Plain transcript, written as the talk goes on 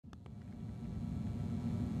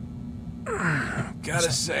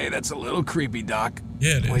Gotta say, that's a little creepy, Doc.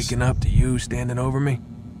 Yeah, it is. Waking up to you standing over me.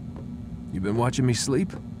 You been watching me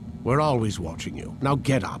sleep? We're always watching you. Now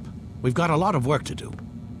get up. We've got a lot of work to do.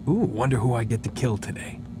 Ooh, wonder who I get to kill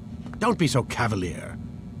today. Don't be so cavalier.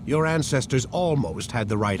 Your ancestors almost had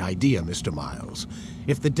the right idea, Mr. Miles.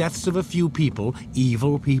 If the deaths of a few people,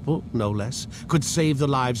 evil people, no less, could save the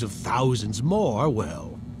lives of thousands more,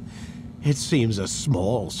 well, it seems a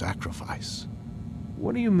small sacrifice.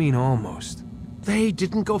 What do you mean, almost? They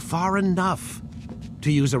didn't go far enough.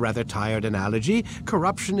 To use a rather tired analogy,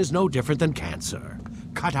 corruption is no different than cancer.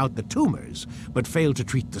 Cut out the tumors, but fail to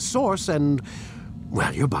treat the source and,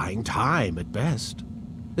 well, you're buying time at best.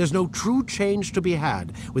 There's no true change to be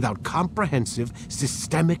had without comprehensive,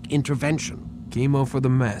 systemic intervention. Chemo for the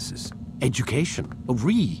masses. Education,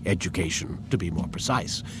 re-education, to be more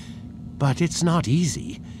precise. But it's not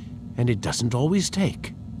easy, and it doesn't always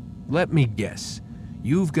take. Let me guess.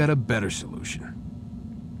 You've got a better solution.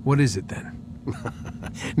 What is it then?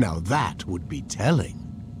 Now that would be telling.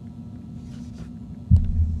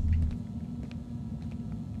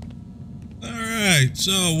 Alright,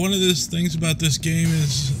 so one of the things about this game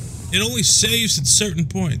is it only saves at certain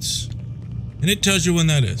points. And it tells you when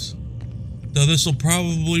that is. So this will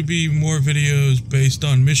probably be more videos based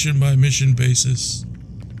on mission by mission basis.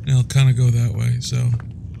 And it'll kind of go that way, so.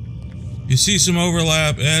 You see some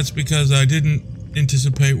overlap, that's because I didn't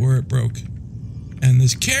anticipate where it broke. And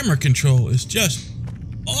this camera control is just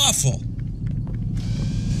awful.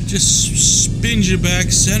 It just spins you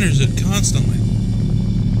back, centers it constantly.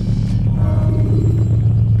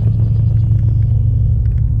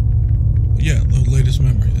 Yeah, the latest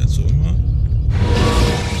memory, that's what we want.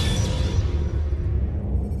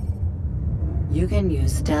 You can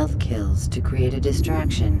use stealth kills to create a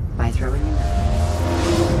distraction by throwing a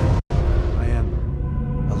knife. I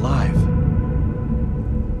am alive.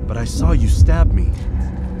 But I saw you stab me.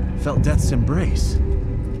 Felt death's embrace.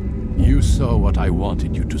 You saw what I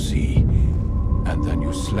wanted you to see, and then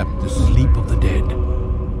you slept the sleep of the dead,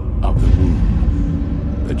 of the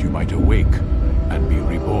womb, that you might awake and be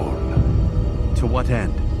reborn. To what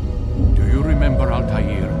end? Do you remember,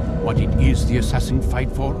 Altair, what it is the assassin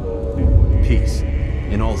fight for? Peace.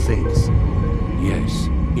 In all things. Yes,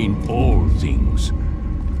 in all things.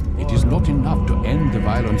 It is not enough to end the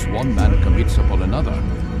violence one man commits upon another.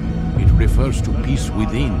 It refers to peace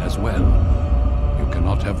within as well. You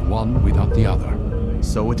cannot have one without the other.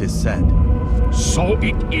 So it is said. So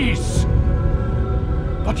it is!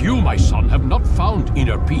 But you, my son, have not found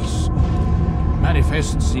inner peace. It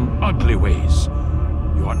manifests in ugly ways.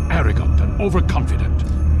 You are arrogant and overconfident.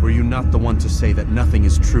 Were you not the one to say that nothing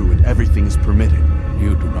is true and everything is permitted?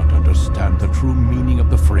 You do not understand the true meaning of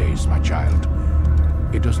the phrase, my child.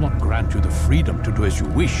 It does not grant you the freedom to do as you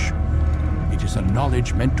wish. It is a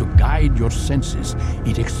knowledge meant to guide your senses.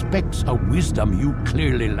 It expects a wisdom you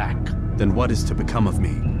clearly lack. Then what is to become of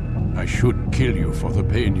me? I should kill you for the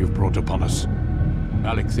pain you've brought upon us.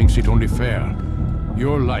 Alec thinks it only fair.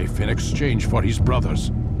 Your life in exchange for his brother's.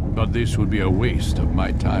 But this would be a waste of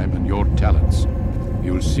my time and your talents.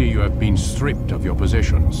 You'll see you have been stripped of your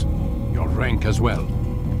possessions. Your rank as well.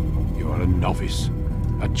 You are a novice.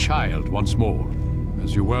 A child once more.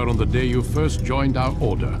 As you were on the day you first joined our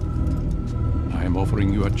order. I am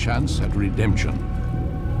offering you a chance at redemption.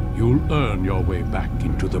 You'll earn your way back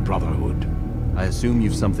into the Brotherhood. I assume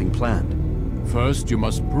you've something planned. First, you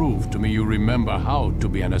must prove to me you remember how to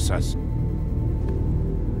be an assassin.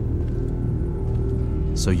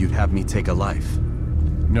 So you'd have me take a life?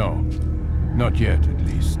 No. Not yet, at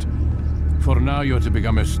least. For now, you're to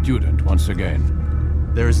become a student once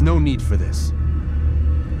again. There is no need for this.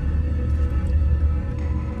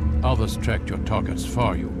 Others tracked your targets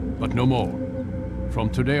for you, but no more. From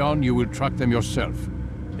today on, you will track them yourself.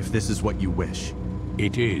 If this is what you wish.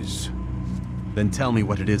 It is. Then tell me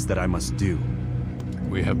what it is that I must do.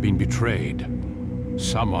 We have been betrayed.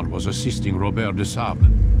 Someone was assisting Robert de Sable,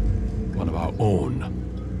 one of our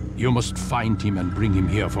own. You must find him and bring him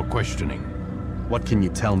here for questioning. What can you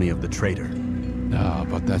tell me of the traitor? Ah,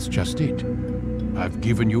 but that's just it. I've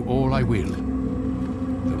given you all I will.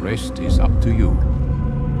 The rest is up to you.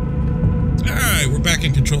 Alright, we're back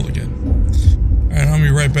in control again. Alright, I'll be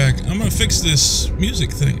right back. I'm gonna fix this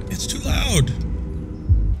music thing. It's too loud.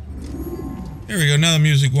 There we go. Now the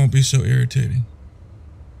music won't be so irritating.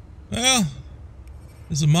 Well,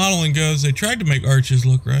 as the modeling goes, they tried to make arches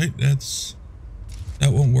look right. That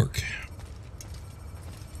won't work.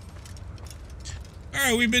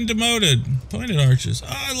 Alright, we've been demoted. Pointed arches. Oh,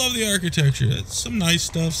 I love the architecture. That's some nice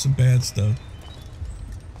stuff, some bad stuff.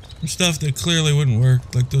 Some stuff that clearly wouldn't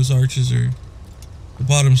work, like those arches or the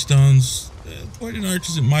bottom stones Pointed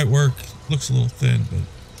arches, it might work. Looks a little thin,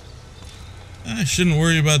 but I shouldn't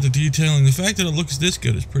worry about the detailing. The fact that it looks this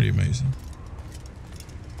good is pretty amazing.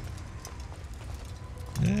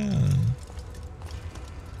 Yeah.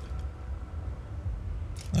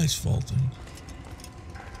 Nice faulting.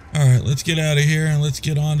 Alright, let's get out of here and let's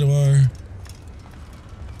get on to our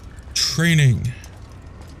training.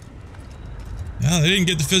 Now, they didn't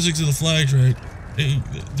get the physics of the flags right.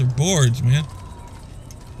 They're boards, man.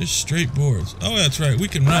 They're straight boards. Oh, that's right. We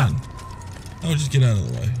can run. Oh, just get out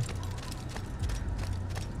of the way.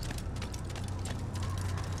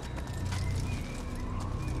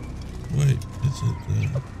 Wait, is it where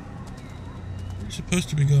you supposed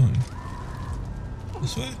to be going?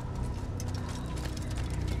 This way?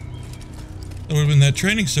 That would have been that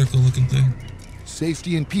training circle looking thing.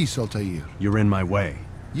 Safety and peace, Altair. You're in my way.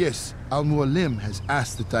 Yes, Al-Mualim has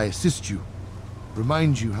asked that I assist you.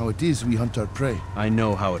 Remind you how it is we hunt our prey. I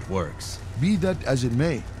know how it works. Be that as it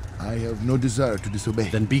may, I have no desire to disobey.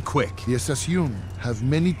 Then be quick. The Assassin have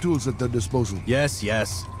many tools at their disposal. Yes,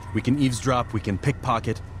 yes. We can eavesdrop, we can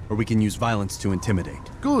pickpocket, or we can use violence to intimidate.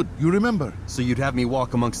 Good, you remember. So you'd have me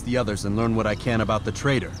walk amongst the others and learn what I can about the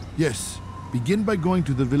traitor? Yes. Begin by going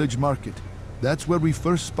to the village market. That's where we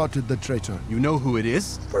first spotted the traitor. You know who it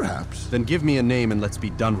is? Perhaps. Then give me a name and let's be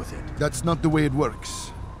done with it. That's not the way it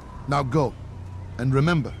works. Now go. And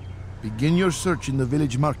remember, begin your search in the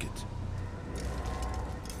village market.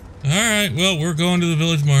 Alright, well, we're going to the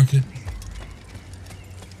village market.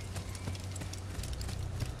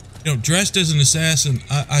 You know, dressed as an assassin,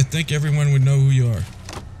 I think everyone would know who you are.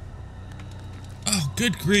 Oh,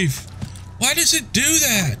 good grief. Why does it do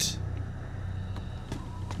that?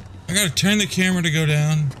 I gotta turn the camera to go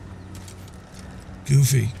down.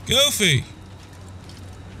 Goofy. Goofy!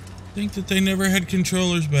 Think that they never had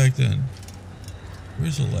controllers back then.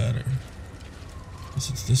 Where's the ladder? Guess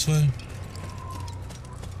it's this way?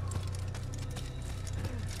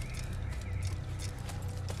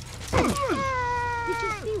 Did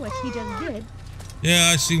you see what he just did?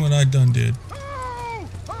 Yeah, I see what I done did.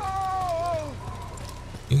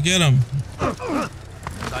 Go get him.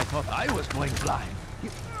 I thought I was going blind.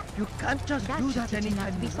 You can't just do that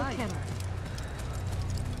anytime you like.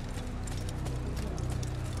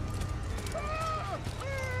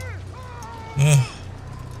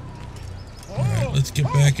 Alright, let's get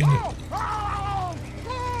back into it.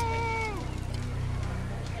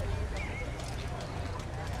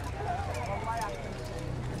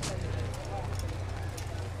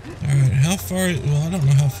 Alright, how far? Well, I don't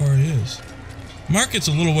know how far he is. Market's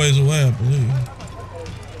a little ways away, I believe.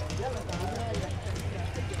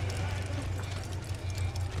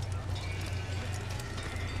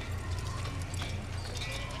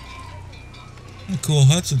 The cool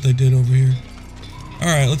huts that they did over here.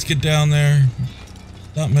 Alright, let's get down there.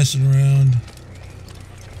 Stop messing around.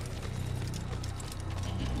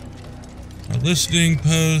 Our listening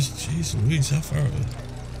post. Jeez Louise, how far are we?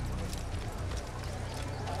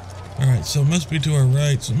 Alright, so it must be to our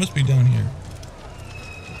right, so it must be down here.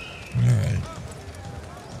 Alright.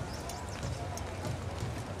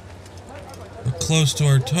 We're close to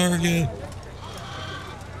our target.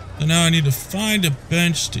 So now I need to find a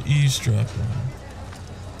bench to eavesdrop on.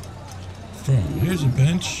 Here's a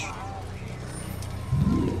bench.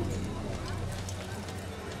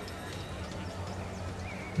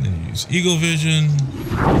 Then use eagle vision.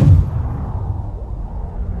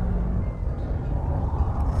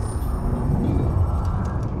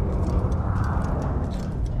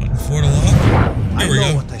 Button 4 to lock. There we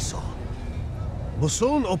go. What I saw.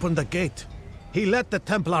 Musun opened the gate. He let the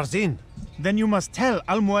Templars in. Then you must tell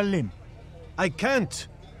Al-Mualim. I can't.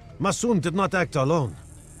 Masun did not act alone.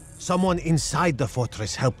 Someone inside the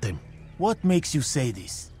fortress helped him. What makes you say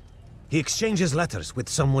this? He exchanges letters with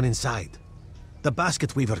someone inside. The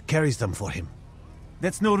basket weaver carries them for him.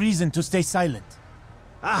 That's no reason to stay silent.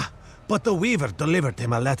 Ah, but the weaver delivered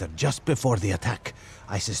him a letter just before the attack.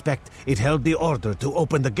 I suspect it held the order to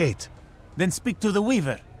open the gate. Then speak to the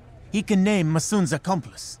weaver. He can name Masun's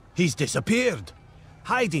accomplice. He's disappeared.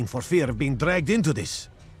 Hiding for fear of being dragged into this.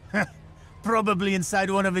 Probably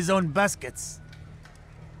inside one of his own baskets.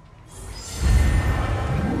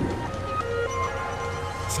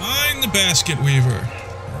 Find the basket weaver.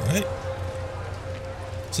 Alright.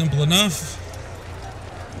 Simple enough.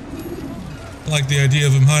 I like the idea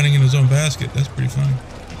of him hiding in his own basket. That's pretty funny.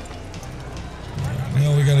 Alright,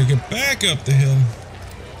 now we gotta get back up the hill.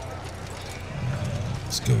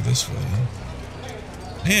 Let's go this way.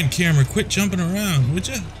 Man, camera, quit jumping around, would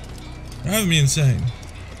ya? Driving me insane.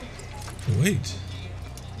 Oh, wait.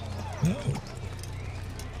 No.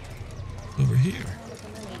 Over here.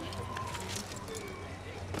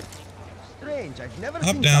 Strange, I've never Up,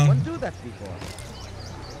 seen down. someone do that before.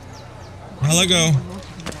 Now let go.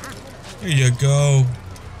 There you go.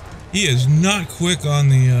 He is not quick on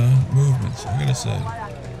the movements, I gotta say.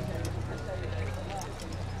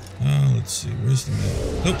 Let's see, where's the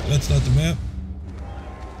map? Nope, that's not the map.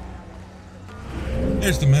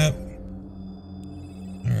 There's the map.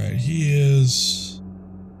 Alright, he is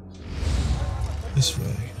this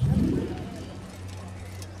way.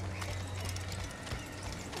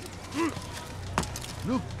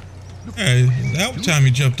 Alright, that time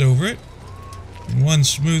he jumped over it. In one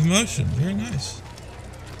smooth motion. Very nice.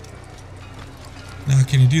 Now,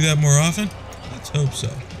 can you do that more often? Let's hope so.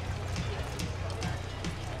 Alright,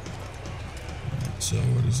 so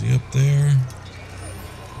what is he up there?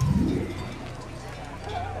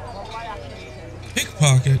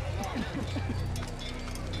 Pickpocket.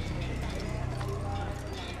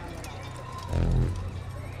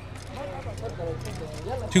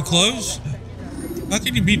 Too close? How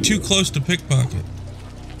can you be too close to pickpocket?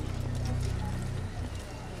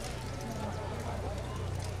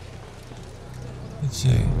 Let's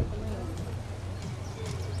see.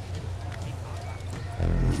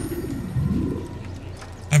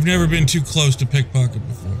 I've never been too close to pickpocket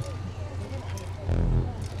before.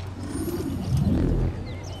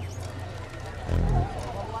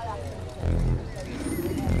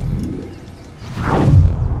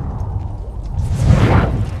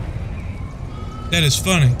 That is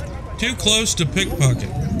funny. Too close to pickpocket.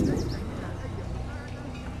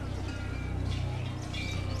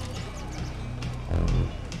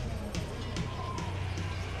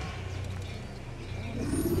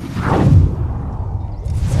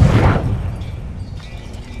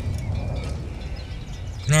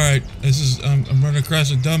 Alright, this is I'm running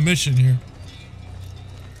across a dumb mission here.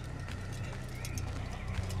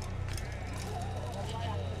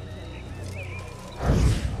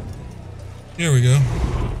 Here we go.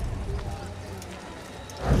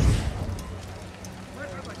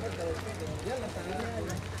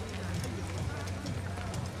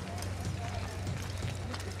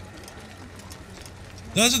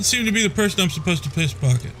 Doesn't seem to be the person I'm supposed to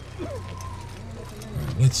pickpocket.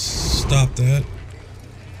 Alright, let's stop that.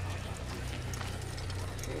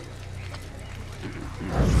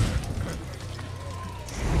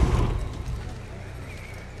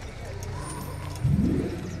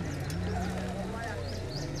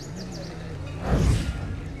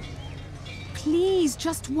 Please,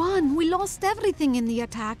 just one. We lost everything in the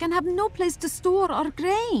attack and have no place to store our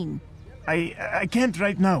grain. I can't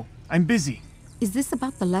right now. I'm busy. Is this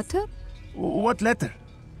about the letter? What letter?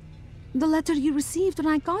 The letter you received when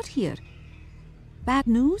I got here. Bad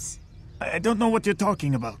news? I don't know what you're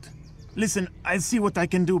talking about. Listen, I'll see what I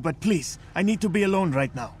can do, but please, I need to be alone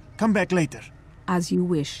right now. Come back later. As you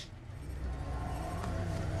wish.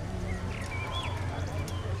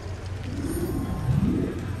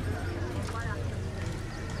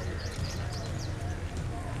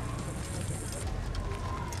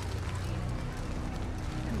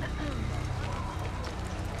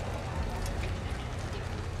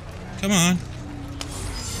 Come on.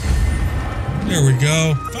 There we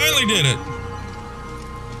go. Finally did it.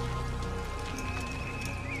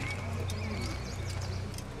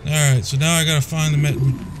 Alright, so now I gotta find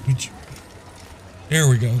the there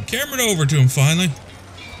we go. Camera it over to him finally.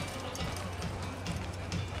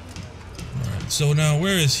 Alright, so now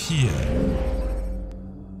where is he at?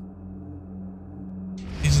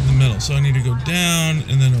 He's in the middle, so I need to go down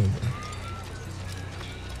and then over.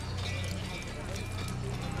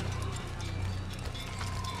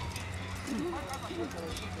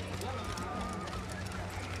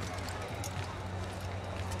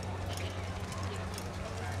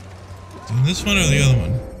 This one or the other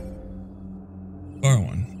one? Far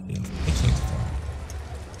one. Yeah, looks like the far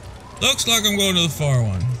one. Looks like I'm going to the far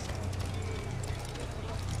one.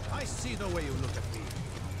 I see the way you look at me.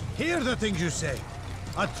 Hear the things you say.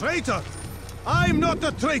 A traitor? I'm not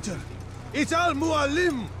a traitor. It's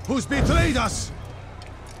Al-Mualim who's betrayed us.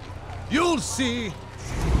 You'll see.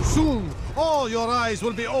 Soon, all your eyes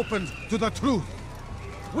will be opened to the truth.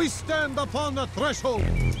 We stand upon the threshold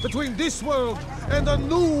between this world and a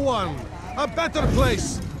new one. A better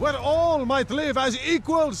place where all might live as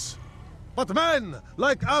equals. But men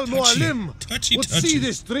like Al-Mualim would see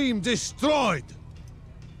this dream destroyed.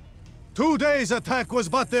 Today's attack was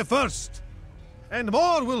but the first. And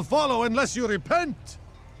more will follow unless you repent.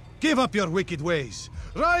 Give up your wicked ways.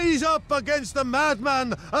 Rise up against the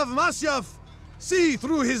madman of Masyaf. See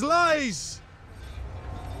through his lies.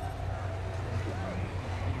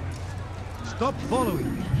 Stop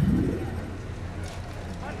following me.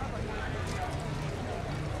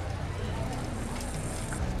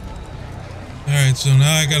 Alright, so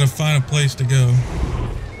now I gotta find a place to go.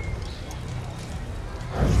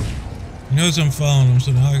 He knows I'm following him,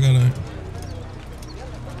 so now I gotta...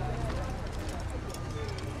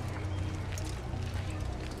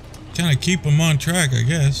 kind of keep him on track, I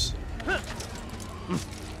guess.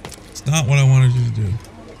 It's not what I wanted you to do.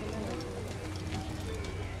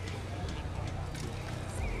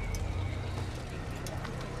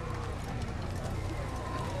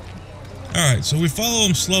 Alright, so we follow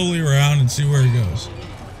him slowly around and see where he goes.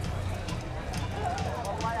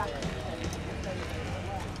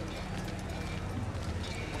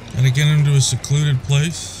 Gotta get him to a secluded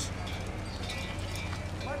place.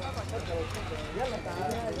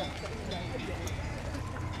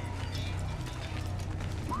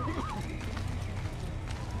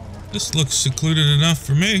 This looks secluded enough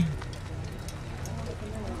for me.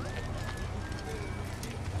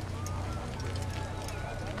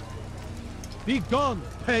 Be gone,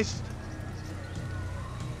 pest!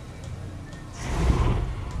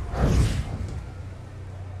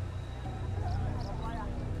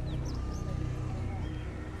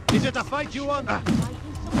 Is it a fight you want?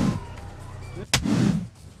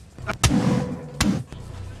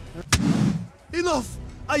 Enough!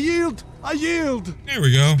 I yield! I yield! There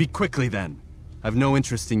we go. Speak quickly then. I've no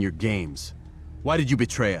interest in your games. Why did you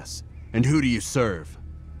betray us? And who do you serve?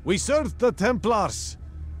 We serve the Templars.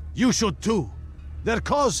 You should too. Their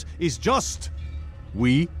cause is just.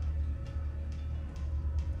 We?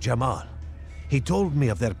 Jamal. He told me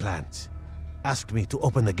of their plans. Asked me to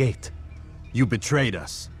open the gate. You betrayed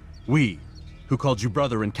us. We, who called you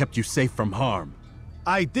brother and kept you safe from harm.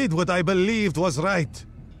 I did what I believed was right.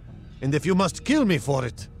 And if you must kill me for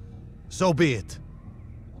it, so be it.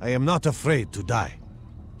 I am not afraid to die.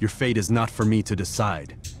 Your fate is not for me to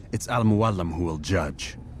decide. It's Al-Muallim who will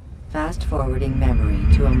judge. Fast-forwarding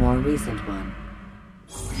memory to a more recent one.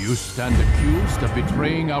 You stand accused of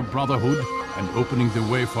betraying our brotherhood and opening the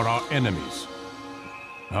way for our enemies.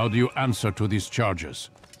 How do you answer to these charges?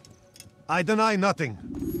 I deny nothing.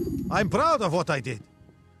 I'm proud of what I did.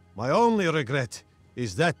 My only regret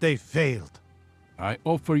is that they failed. I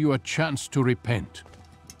offer you a chance to repent,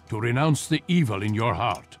 to renounce the evil in your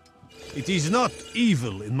heart. It is not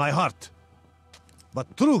evil in my heart,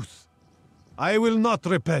 but truth. I will not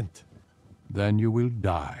repent. Then you will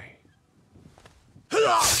die.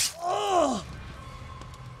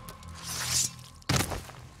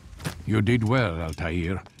 You did well,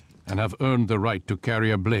 Altair, and have earned the right to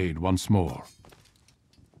carry a blade once more.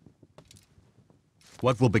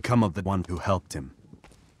 What will become of the one who helped him?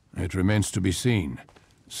 It remains to be seen.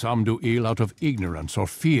 Some do ill out of ignorance or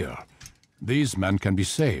fear. These men can be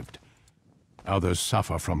saved. Others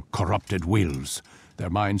suffer from corrupted wills, their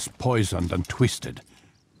minds poisoned and twisted.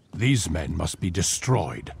 These men must be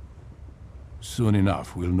destroyed. Soon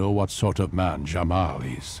enough, we'll know what sort of man Jamal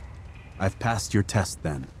is. I've passed your test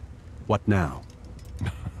then. What now?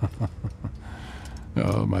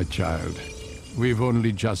 Oh, my child. We've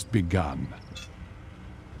only just begun.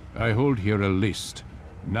 I hold here a list.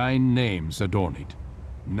 9 names adorn it.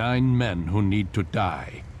 9 men who need to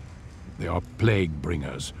die. They are plague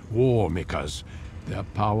bringers, war makers. Their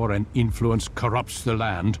power and influence corrupts the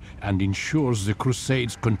land and ensures the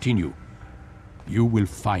Crusades continue. You will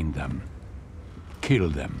find them. Kill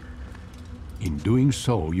them. In doing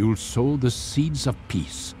so, you'll sow the seeds of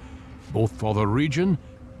peace, both for the region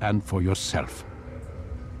and for yourself.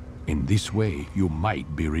 In this way, you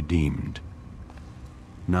might be redeemed.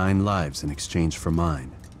 9 lives in exchange for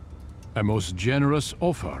mine. A most generous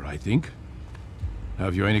offer, I think.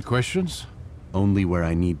 Have you any questions? Only where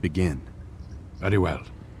I need begin. Very well.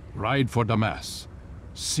 Ride for Damas.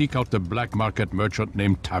 Seek out the black market merchant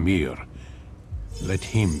named Tamir. Let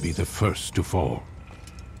him be the first to fall.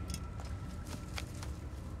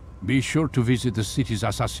 Be sure to visit the city's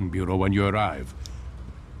assassin bureau when you arrive.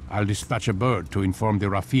 I'll dispatch a bird to inform the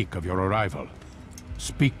Rafik of your arrival.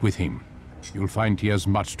 Speak with him. You'll find he has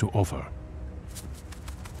much to offer.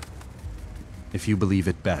 If you believe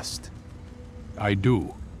it best. I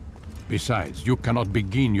do. Besides, you cannot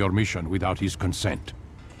begin your mission without his consent.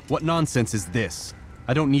 What nonsense is this?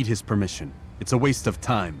 I don't need his permission. It's a waste of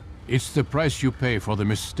time. It's the price you pay for the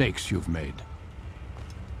mistakes you've made.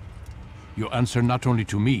 You answer not only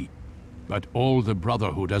to me, but all the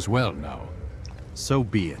Brotherhood as well now. So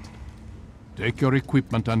be it. Take your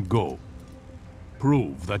equipment and go.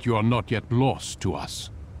 Prove that you are not yet lost to us.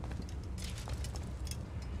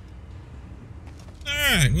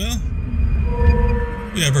 Alright, well.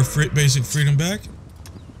 We have our basic freedom back.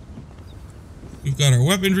 We've got our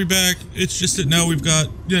weaponry back. It's just that now we've got,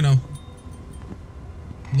 you know,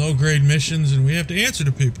 low-grade missions and we have to answer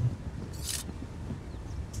to people.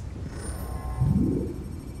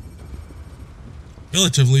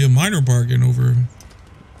 relatively a minor bargain over,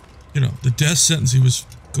 you know, the death sentence he was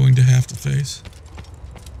going to have to face.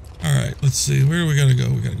 Alright, let's see. Where do we gotta go?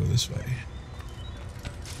 We gotta go this way.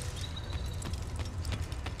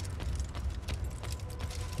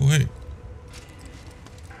 Oh, wait.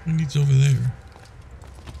 Who needs over there?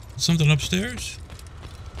 Something upstairs?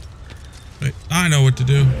 Wait, I know what to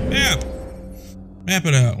do. Map! Map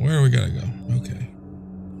it out. Where do we gotta go? Okay.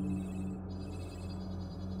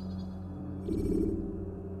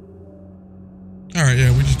 Alright,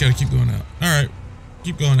 yeah, we just gotta keep going out. Alright,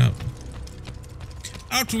 keep going out.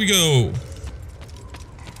 Out we go!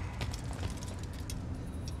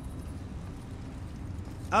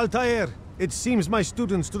 Altair, it seems my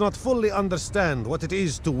students do not fully understand what it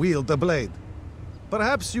is to wield the blade.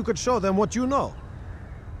 Perhaps you could show them what you know.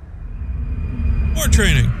 More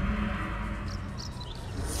training.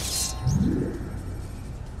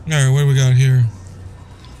 Alright, what do we got here?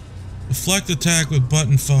 Deflect attack with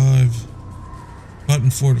button 5.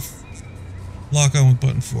 Button 4 to lock on with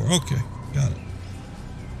button 4. Okay, got it.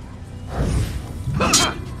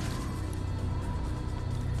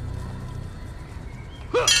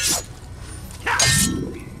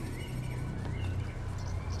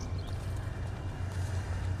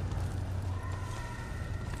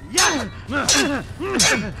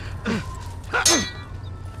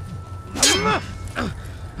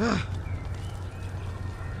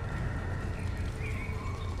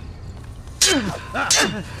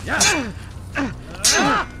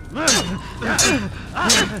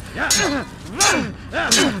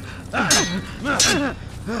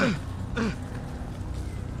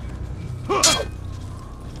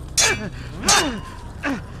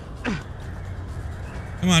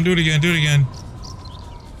 Come on, do it again, do it again.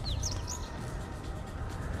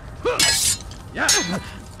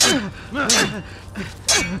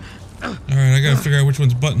 Alright, I gotta figure out which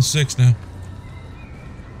one's button 6 now.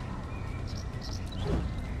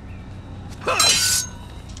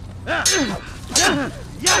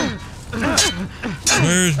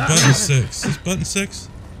 Where's button 6? Is button 6?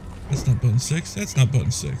 That's not button 6. That's not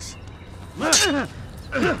button 6.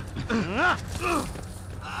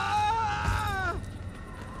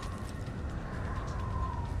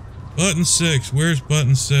 Button 6. Where's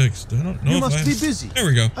button 6? I don't know. You if must be busy. There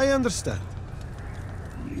we go. I understand.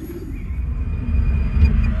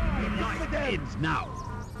 Now.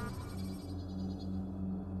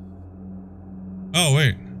 Oh,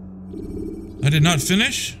 wait. I did not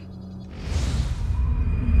finish?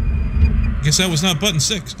 Guess that was not button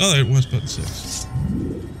 6. Oh, it was button 6.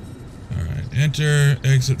 Alright. Enter,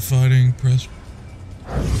 exit fighting, press.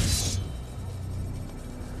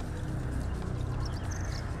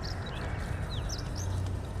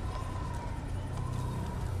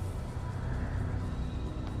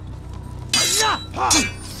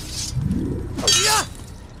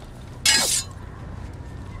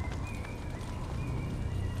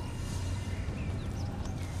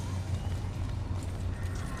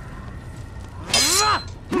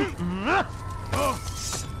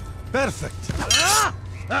 Perfect.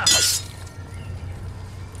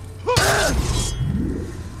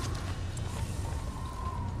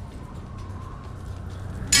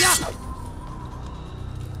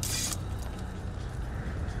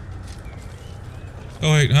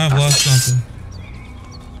 Oh wait, I've lost something.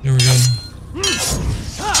 There we go.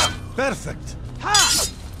 Perfect.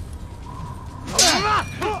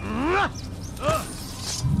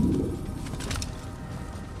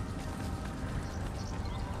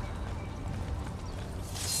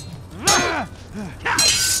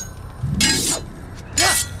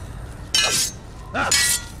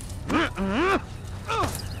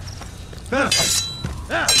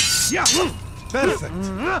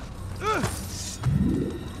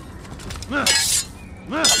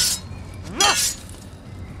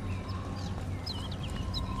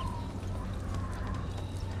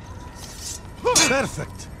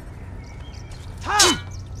 Perfect.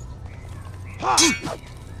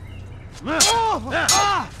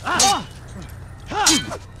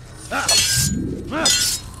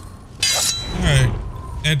 Alright.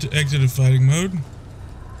 Exited fighting mode.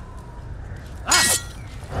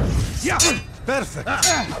 Perfect.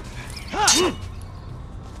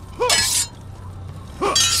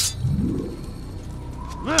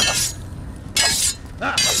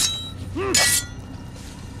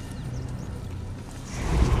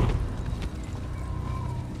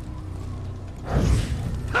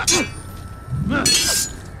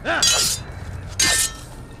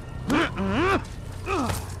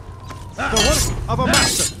 The work of a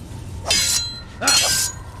master.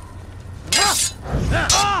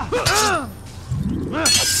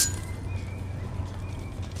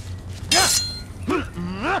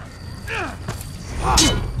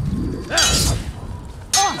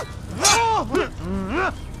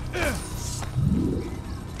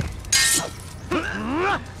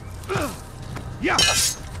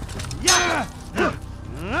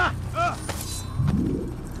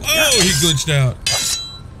 Oh, he glitched out.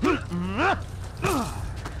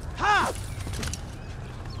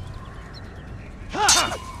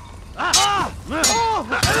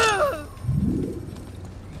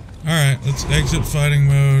 Alright, let's exit fighting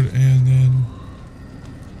mode and then...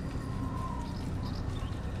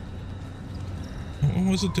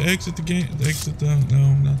 What was it to exit the game? To exit the...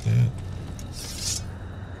 No, not that.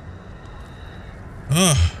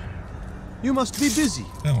 Ugh. You must be busy.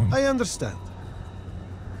 That one. I understand.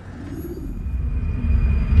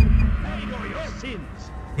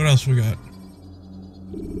 What else we got?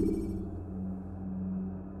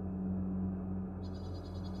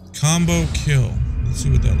 Combo kill. Let's see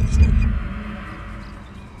what that looks like.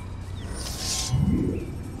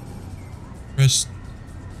 Press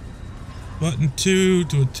button 2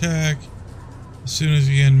 to attack as soon as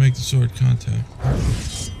you again make the sword contact.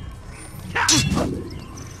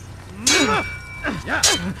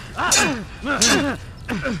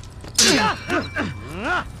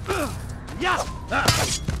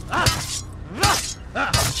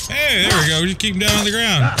 Hey, there we go. Just keep him down on the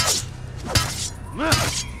ground.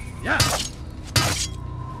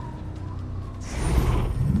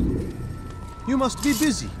 You must be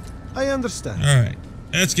busy. I understand. Alright,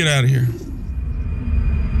 let's get out of here.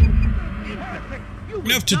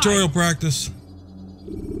 Enough tutorial practice.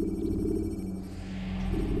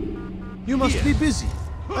 You must be busy.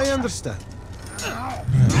 I understand. Alright,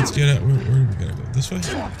 let's get out. Where do we gotta go? This way?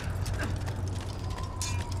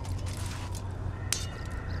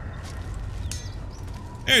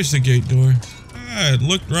 There's the gate door. I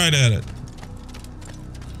looked right at it.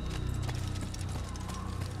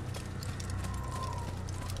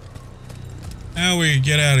 Now we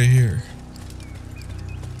get out of here.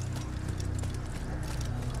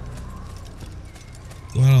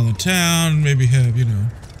 Go out on the town, maybe have, you know,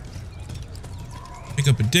 pick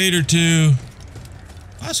up a date or two.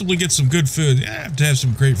 Possibly get some good food. Yeah, I have to have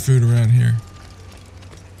some great food around here.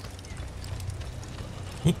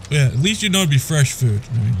 Whoop, yeah, at least you know it'd be fresh food.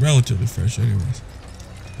 I mean, relatively fresh anyways.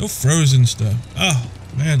 No frozen stuff. Oh,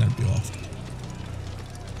 man, that'd be awful.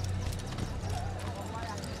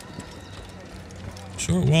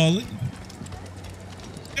 Short wall. The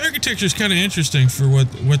architecture is kind of interesting for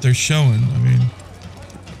what they're showing. I mean,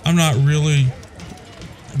 I'm not really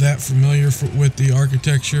that familiar with the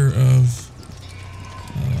architecture of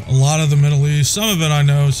a lot of the Middle East. Some of it I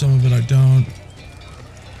know, some of it I don't.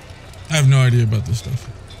 I have no idea about this stuff.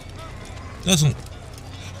 Doesn't...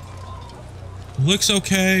 Looks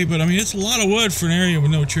okay, but I mean, it's a lot of wood for an area with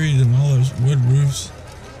no trees and all those wood roofs.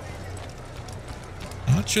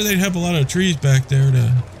 Not sure they'd have a lot of trees back there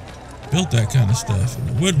to build that kind of stuff. And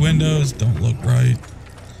the wood windows don't look right.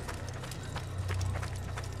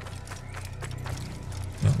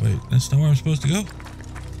 Oh, wait, that's not where I'm supposed to go?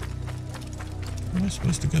 Where am I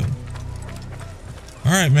supposed to go?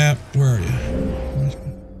 Alright, map, where are you?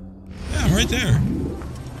 Yeah, I'm right there.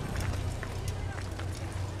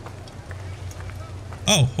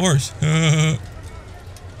 Oh, horse.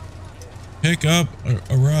 Pick up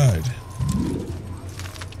a ride.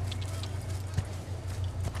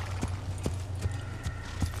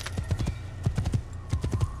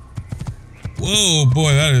 Whoa,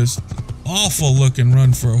 boy, that is awful looking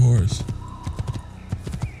run for a horse.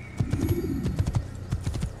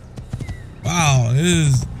 Wow, it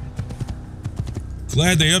is.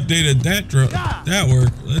 Glad they updated that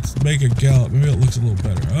work. Let's make a gallop. Maybe it looks a little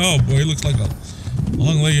better. Oh boy, he looks like a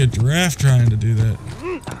long-legged giraffe trying to do that.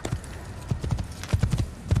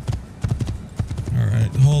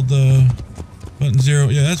 Alright, hold the button 0.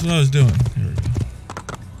 Yeah, that's what I was doing. Here we go.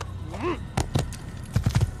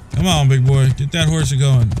 Come on, big boy. Get that horse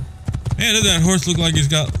going. Man, does that horse look like he's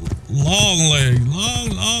got long legs. Long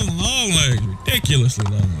legs. Ridiculously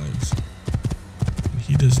long legs.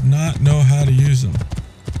 He does not know how to use them.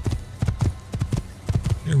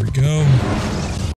 Here we go.